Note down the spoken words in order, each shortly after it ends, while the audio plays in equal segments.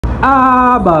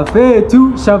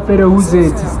Bafethu Shafere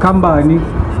Huzet Kambani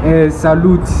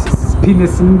salute Pine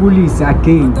Singulis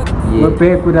again. We're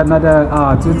back with another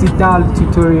Tsotsi Taal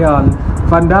tutorial.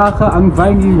 Vandaag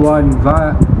angvangi one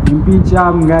va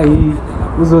impincham ngai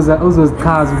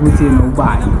uzozchaza ukuthi yena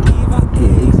ubani.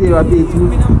 Okay, bafethu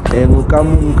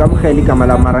ngikamkheli igama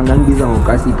lamara ngangibiza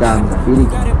ngokasi Kamza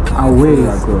Felix.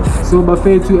 So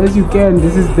bafethu, as you can,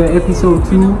 this is the episode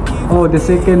 2 or the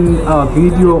second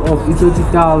video of Tsotsi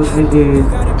Taal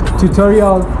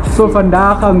tutorial. So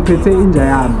vandaag ngiphethe inja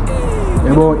yami.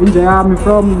 Yabo inja yami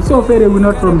from so far we're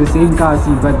not from the same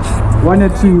kasi, but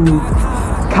wanted to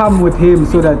come with him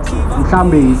so that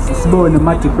mhlambe sibone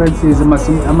ama differences ama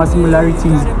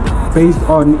similarities based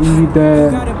on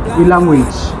the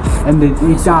language and the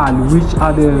Taal, which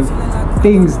are the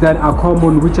things that are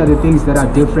common, which are the things that are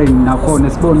different nakhona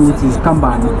sibone ukuthi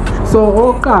isikhambani. So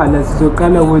oqala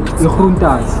sizoqala with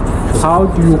igruntas. How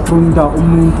do you grunta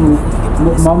umuntu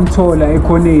mamthola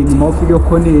ekhoneni mawufika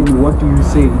ekhoneni? What do you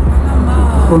say?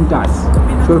 Gruntas.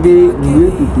 So we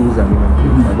tutuza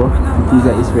yabo.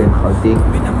 Tutuza is when Gauteng.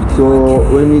 So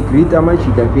when we greet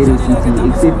amachita very city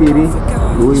except very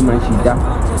low machita,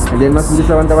 and then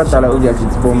masindisa abantu abadala obviously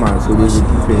it's formal, so there's a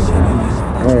difference.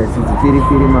 Yes, it's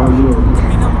very mauli.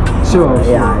 Sure.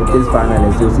 Yeah, it is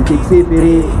final. So it's except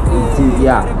very it's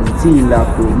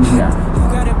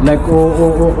like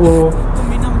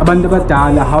abantu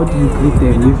abadala, how do you greet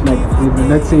them? If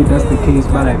let's say that's the case,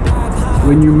 but like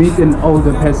when you meet an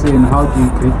older person, how do you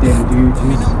greet them? Do you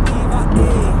just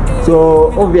So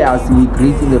obviously we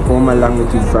greet in the formal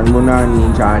languages,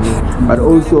 Sanbonani, Njani, but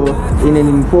also in an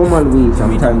informal way.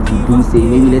 Sometimes we do say,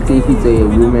 maybe let's say if it's a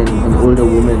woman, an older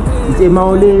woman, it's a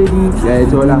Maoledi,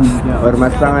 or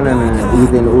Matlangana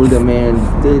with an older man,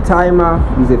 the timer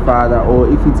is a father, or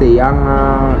if it's a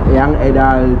young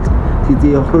adult, it's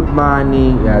a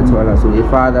Hrutmani, so a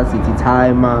father, it's a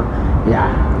timer,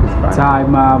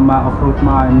 timer, ma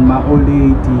Hrutman, ma old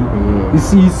lady. You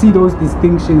see those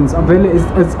distinctions.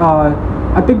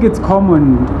 I think it's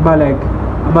common, but like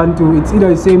Abantu, it's either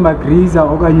you say Magriza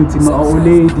or ma old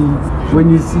lady when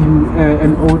you see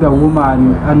an older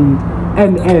woman,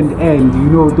 and you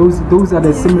know those are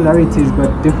the similarities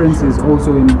but differences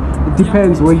also. It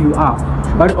depends where you are,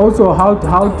 but also how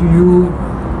do you,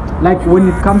 like when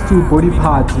it comes to body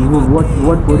parts,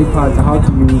 what body parts, how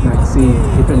do you like say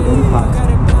different body parts?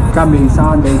 Kame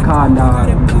sound kanda,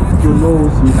 your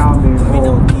nose, kame,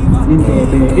 or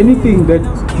anything that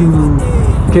you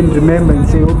can remember and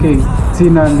say, okay,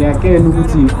 tina ngiyakena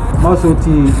ukuthi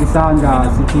mawusothi isandla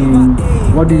sithi,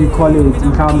 what do you call it,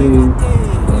 kame,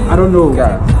 I don't know.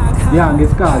 Yeah,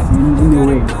 ngesikhathi in a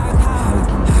way.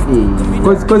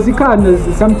 Because you can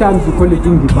sometimes you call it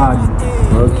ingibani.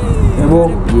 Okay.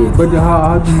 Yes. But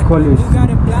how do you call it?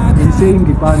 You say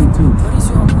ingibani too.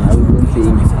 I wouldn't say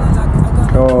ingibani.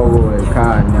 Oh, I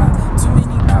can't.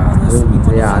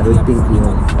 I don't think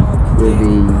with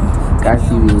the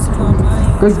gassy ways.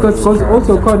 Because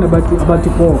also kind about the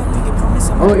pop.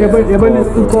 Oh, even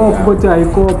the cop, but I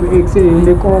cop, say in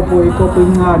the cop, or a cop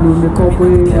in the cop.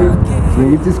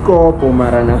 When it is cop or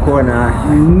Marana corner,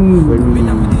 when we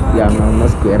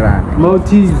masquerade.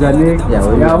 Motives and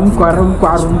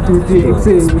quarum to the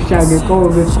say shaggy call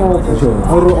the cop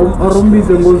or Miss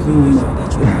and Gozuma.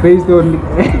 Based on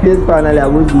this finally, I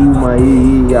would do my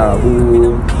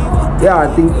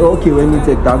I think okay when it's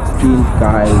a dark skinned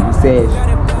guy, Sesh.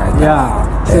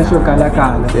 Sesh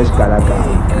Kalakala.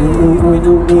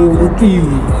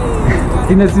 Kiwi.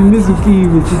 Tinasimizu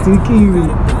kiwi, it's kiwi.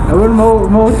 I want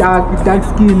more dark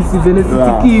skin,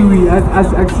 kiwi. As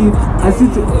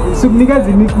it subnigas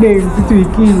the nickname to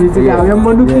kiwi. So yeah, I'm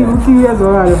going to kiwi as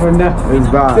well from that. It's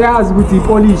bad. They ask with the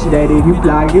polish that they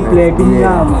black, in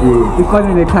yam. They call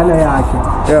it a color.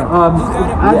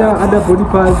 Other body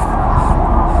parts.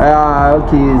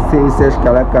 Okay, say Sesh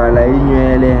Kalakala.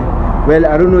 Well,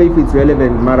 I don't know if it's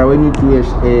relevant, Mara, when you do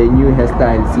a new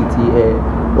hairstyle, city,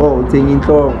 taking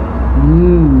talk.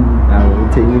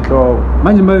 Taking talk.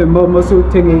 Manje also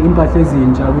taking impasses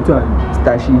in Jabutan.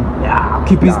 Stashi. Yeah,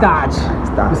 keep it starch.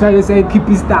 You say keep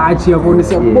it starch. You're going to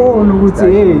say, oh, no,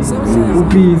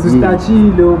 please,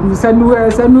 starchy.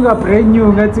 Sanuga brand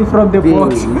new, got it from the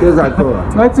box.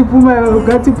 Got to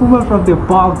Puma from the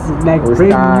box, like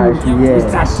brand new.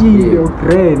 Starchy,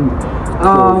 brand.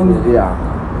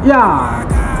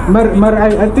 But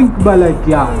I think, but like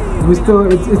it's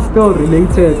still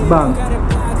related, but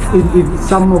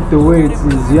some of the words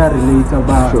is related,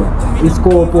 but it's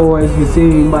corpo as you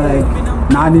say, but like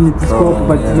nani nithi isikopho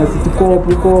but thina sithi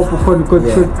kopho khona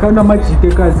because khona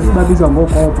amajitekazi sibabiza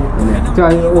ngokopo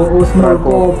o small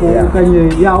kopo okanye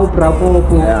ubra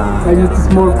kopo okanye sithi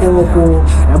small kopo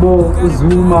yabo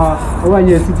uzuma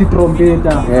okanye sithi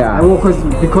trompeta yabo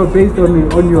because based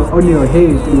on your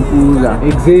head ufuza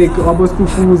exactly wabo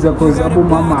sifuza because abo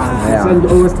mama send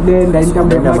osilenda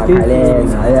intambo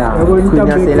yamakhelena yabo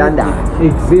kunyaselanda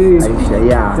exactly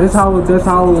that's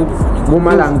how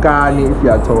Malankani if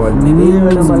you are told.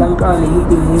 Malankani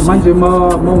manje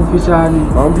mawumfishane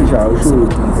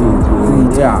shoot.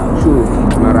 Yeah, shoot.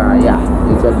 Mara, yeah.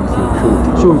 It's what you say,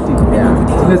 shoot. Yeah.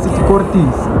 Thina sithi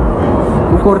Cortez.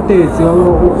 Cortez,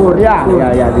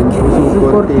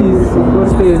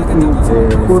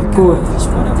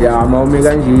 yeah,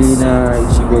 Maumega Gina,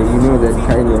 you know that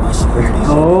kind of.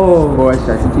 Oh, gosh,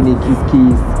 I think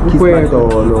kiss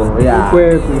Matolo, yeah.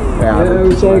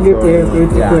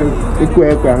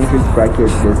 Kiss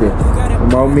bracket, they say.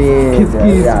 Maumi,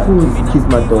 kiss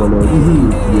Matolo,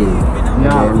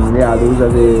 yeah, those are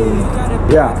the.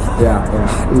 Yeah.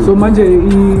 So, manje,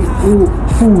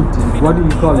 food, what do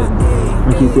you call it?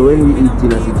 Okay, so when we eat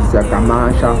dinner, it's a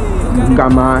kamasha,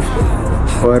 kamash,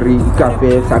 or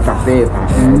cafe,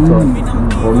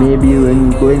 or maybe when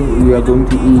we are going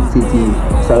to eat city,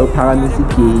 so paramisi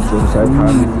cage or so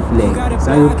paramisi flag.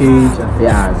 So cage.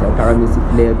 Yeah, so paramisi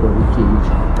flag or cage.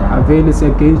 Avele se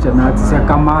cage na se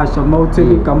kamasha,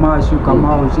 mawutheli kamasha,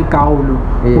 ikawulu,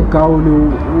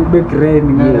 ukawulu ube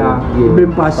green ngala, ube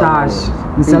mpashashi.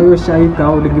 Ngisayoshaya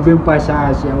igawule ngibe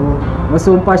mpashashi yabo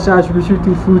waso mpashashi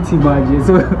kushuthi futhi manje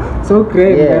so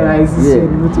great guys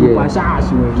ukuthi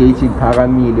mpashashi cage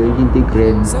iphakamile into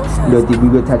grand lodi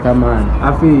kuyothatha amani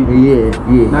afike yeah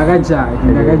na kanjani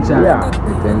yeah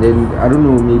and then I don't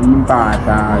know maybe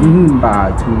impahla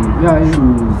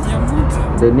shoes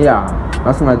then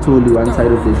asingatholi one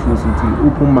side of the shoes ithi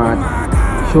uphumata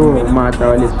sure umata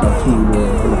walesicathulo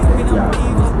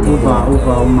over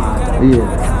umata yeah.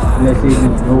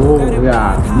 Oh,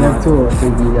 yeah. So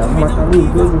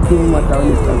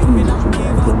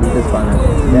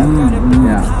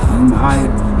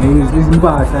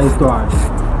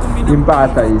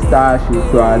impahla istashi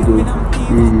isitwalo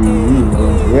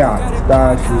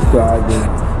stashi isitwalo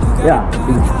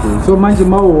so manje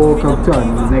mawuwalka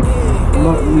kuthiwani like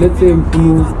let's say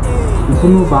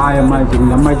ngifuna uvaya manje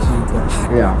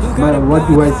ngilamajika but what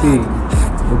do I say?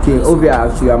 Okay,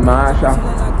 obviously yamasha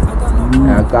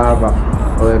cover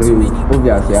or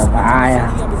obviously fire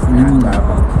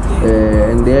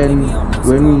and then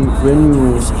when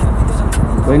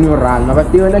you run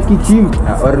but you like gym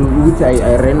or which I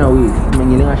ran away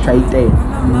meaning shaite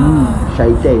so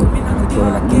like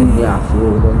so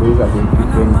those are the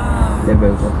different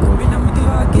levels of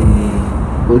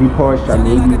body posture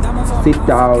maybe sit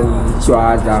down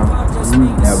swaza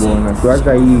yabona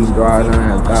swaza yintwana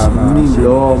kama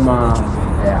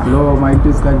Loma into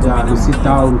iskanjalo sit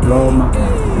down Loma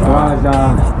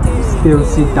Dwadla still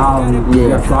sit down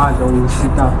Dwadla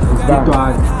sit down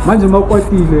Dwadla manje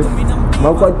makwatile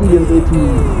mfethu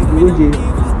nje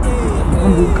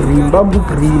bamboo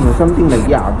green or something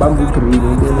like bamboo green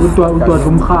udwadla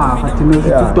umkhakha thina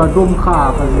udwadla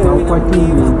umkhakha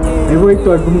ukwatile yebo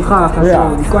idwadla umkhakha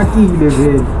so ikwatile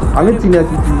vele angithina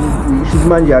sithi should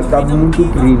manje acaba umuntu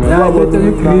green green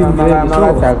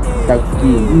dark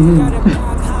skin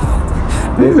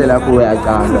bese lapho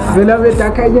uyaqala vela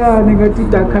bedakhanyana ngathi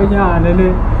dakhanyana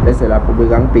ne bese lapho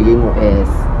bekangibheke ngo-S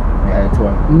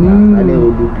uyayithola ale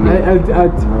ulukile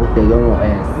ubheke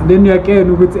ngo-S then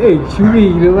uyakena ukuthi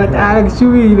kushubile but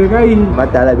akushubile kayini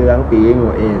badala bekangibheke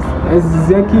ngo-S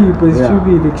ziyakhipha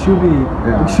zishubile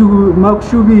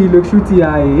makushubile kushuthi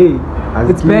hayi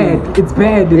it's bad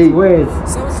it's worse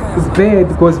it's bad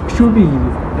because kushubile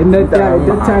and that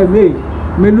time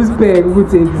kumele usibheke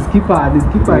ukuthi isikhiphane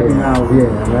ngawo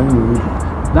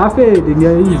lafede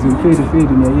ngiyayizwa ufede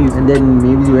ngiyayizwa and then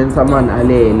maybe when someone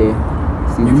alele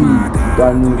sithi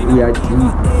mntwana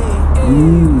uyadipha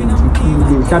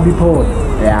hlaba iphone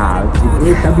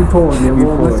hlaba iphone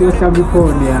ngoba siyohlaba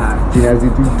iphone thina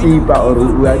sithi utipa or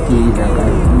uyagida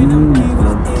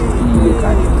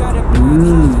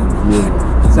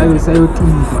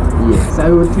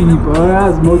sayotipa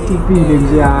yazi mawutipile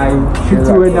nje hayi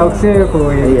shuthi wena akusekho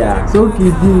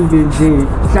sogidile nje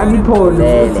hlaba iphondo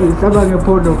hlaba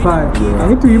ngephondo phansi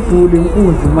angithi uyibhule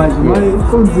inkunzi manje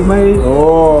inkunzi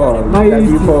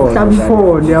hlaba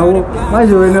iphondo yabo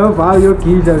manje wena uvaya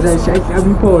uyogidla hlaba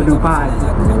iphondo phansi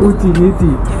uthi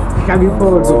ngithi hlaba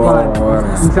iphondo phansi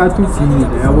ngisathi ugidle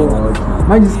yabo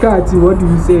manje isikhathi what do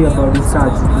you say about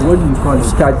isikhathi what do you call it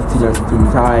isikhathi thina sithi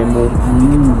umthamo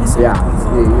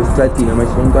isikhathi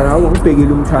namashintana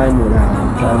ungibhekile umthamo la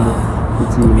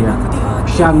uthini ya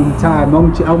shanga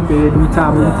umthamo awumbheke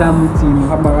umthamo uthini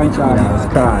uhamba kanjani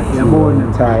isikhathi yabona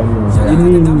time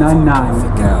inini nani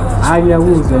hayi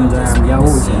ngiyakuzwa nje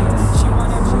ngiyakuzwa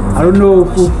I don't know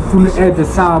if ufuna add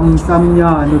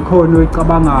samnyana khona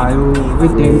oyicabangayo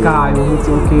edenkayo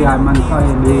ukuthi okay hayi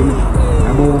manifake leli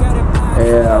yabo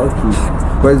okay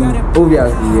because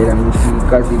obviously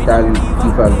Tsotsi Taal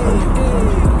differs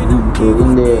so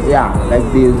in the like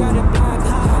this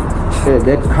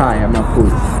that high I'm a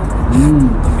put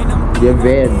the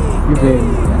van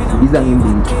biza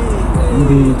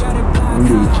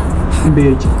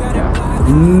imbeji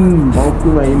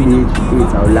mawuphuma imbeji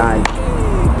it's awulayi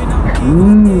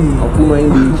awuphuma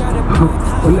imbeji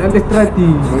ulale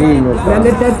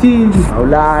estradini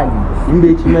awulayi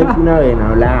imbeji mayifuna wena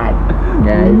awulayi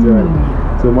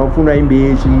so mawufuna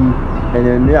imbeji and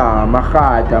then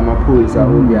amahata amaphoyisa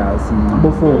obviously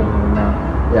abofona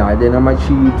then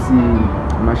ama-chips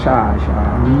amashasha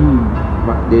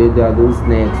there are those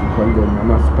snacks we call them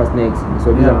ama-super snacks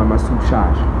so biza ngama-soup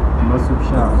shasha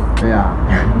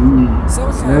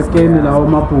neskeni lawo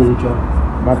amabhuja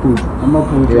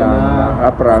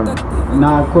abrown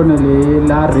nakhona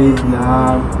la red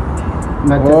la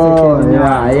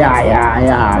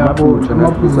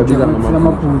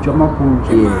amabhuja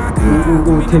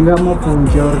uthenga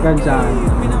amabhuja or kanjani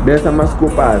bese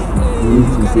ama-scoopers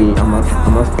to say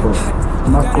ama-straw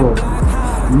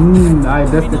hayi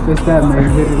that's the first time I'm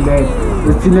hearing that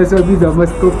thina siwabiza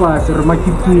ama-scoopers or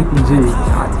amakipkip nje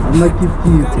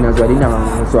amakipkip thina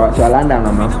siwalanda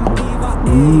ngama-straw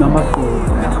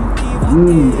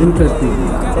interesting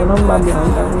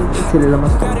thelela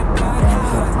ama-straw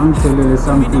angithelele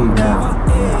something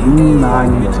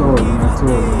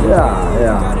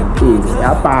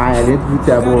yabhaya lethi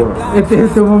futhi yabo at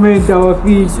the moment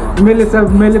awafiki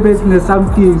kumele besine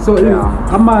something so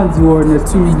amanzi wona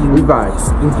sithini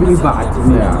ivathi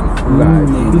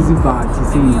busy vati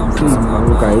same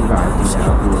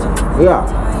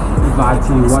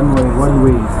vati one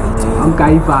way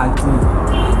angayivati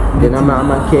then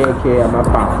amakhekhe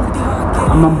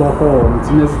amambokomo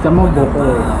thina sithi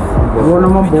amambokomo wona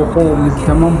amambokomo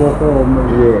sithi amambokomo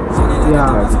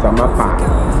sithi amabhahu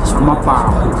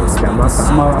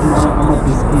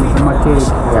amabhiskiti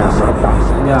amakhekhe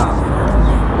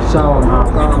shawa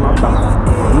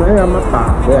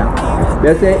amabhahu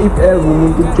bese if ever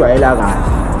umuntu ukujwayela kahle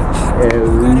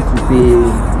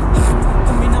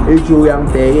ejo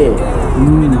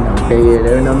uyangibhekela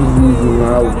yona mzuzu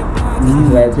ngawo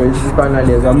so isifana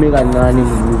lezo ami kancane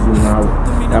mzuzu ngawo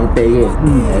yangibhekela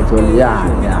so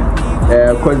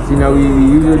because thina we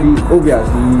usually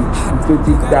obviously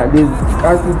Tsotsi Taal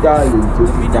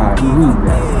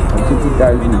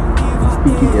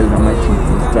speak it as a machine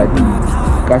strategy.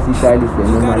 Tsotsi Taal is the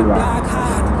normal one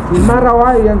mara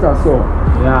why yenza so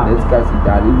let's Tsotsi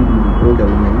Taal even older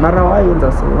women mara why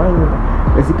yenza so why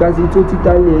esikazi Tsotsi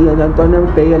Taal yenza ntwana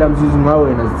ngibhekela mzuzu ngawo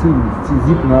wena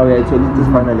sizip ngawo actually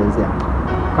isifana lezo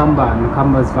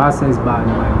khamba sivasa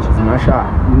isibani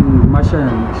manje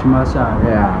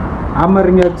mashana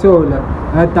amaringatola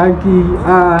thank you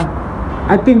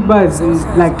I think but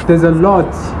like there's a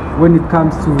lot when it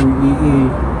comes to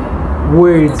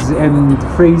words and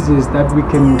phrases that we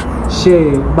can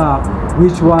share about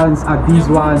which ones are these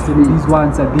ones and these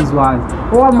ones are these ones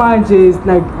or manje is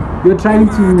like you're trying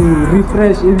to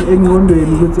refresh in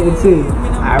ngondweni ukuthi say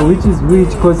which is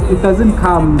which because it doesn't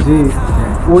come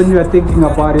when you are thinking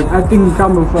about it. I think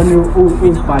come from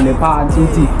uzibhale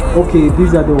phansi okay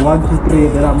these are the 1 2 3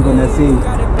 that I'm gonna say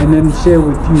and then share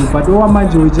with you but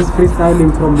manje we're just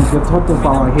freestyling from the top of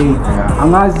our head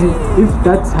angazi if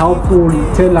that's helpful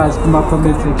tell us in the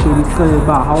comment section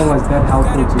about how was that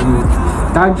helpful to you.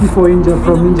 Thank you for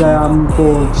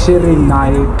for sharing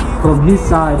from his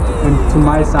side and to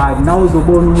my side. Now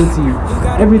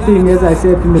everything as I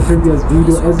said in the previous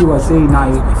video, as you were saying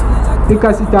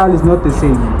Tsotsi Taal is not the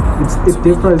same. It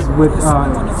differs with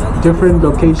different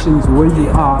locations where you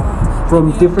are,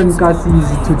 from different kasis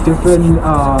to different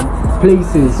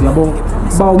places.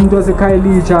 Umuntu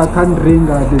waseKhayelitsha can't ring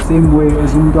the same way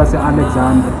as umuntu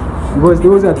wase-Alexander, because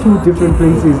those are two different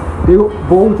places. They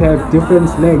both have different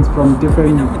slangs from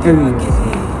different areas.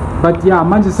 But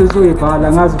manje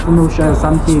sesoyibhala ngazi ufuna ushare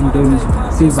something then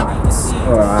say that.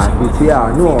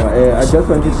 I just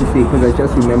wanted to say because I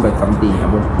just remembered something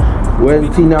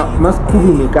when Tina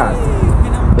masikhulume kasi,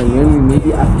 and when we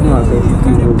maybe asking ourselves if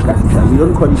we know Tsotsi Taal, we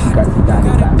don't call it Tsotsi Taal.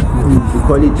 We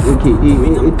call it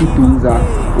Etiduza,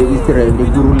 Israel,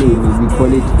 Guruleni, we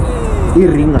call it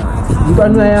Iringa. You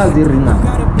can know Iringa.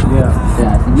 Yeah,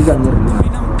 these are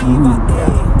Iringa.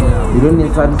 You don't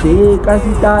necessarily say, hey,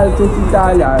 Tsotsi Taal, Tsotsi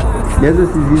Taal. Lezo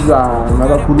sizizwa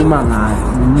ngakakhuluma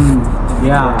ngathi.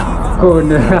 Yeah.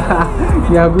 Khona.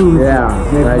 Ngiyakuzwa. Yeah.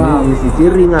 Like sithi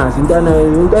ringas,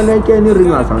 intwana ikeni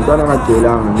ringas, antwana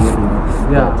ngajelanga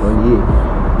ngiringas. Yeah.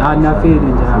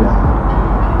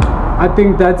 I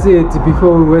think that's it.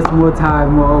 Before we waste more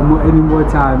time or any more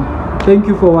time, thank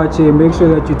you for watching. Make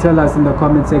sure that you tell us in the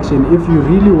comment section if you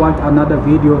really want another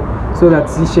video so that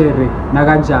sishare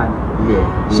nakanjani.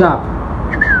 Yeah. Sharp.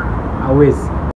 Always.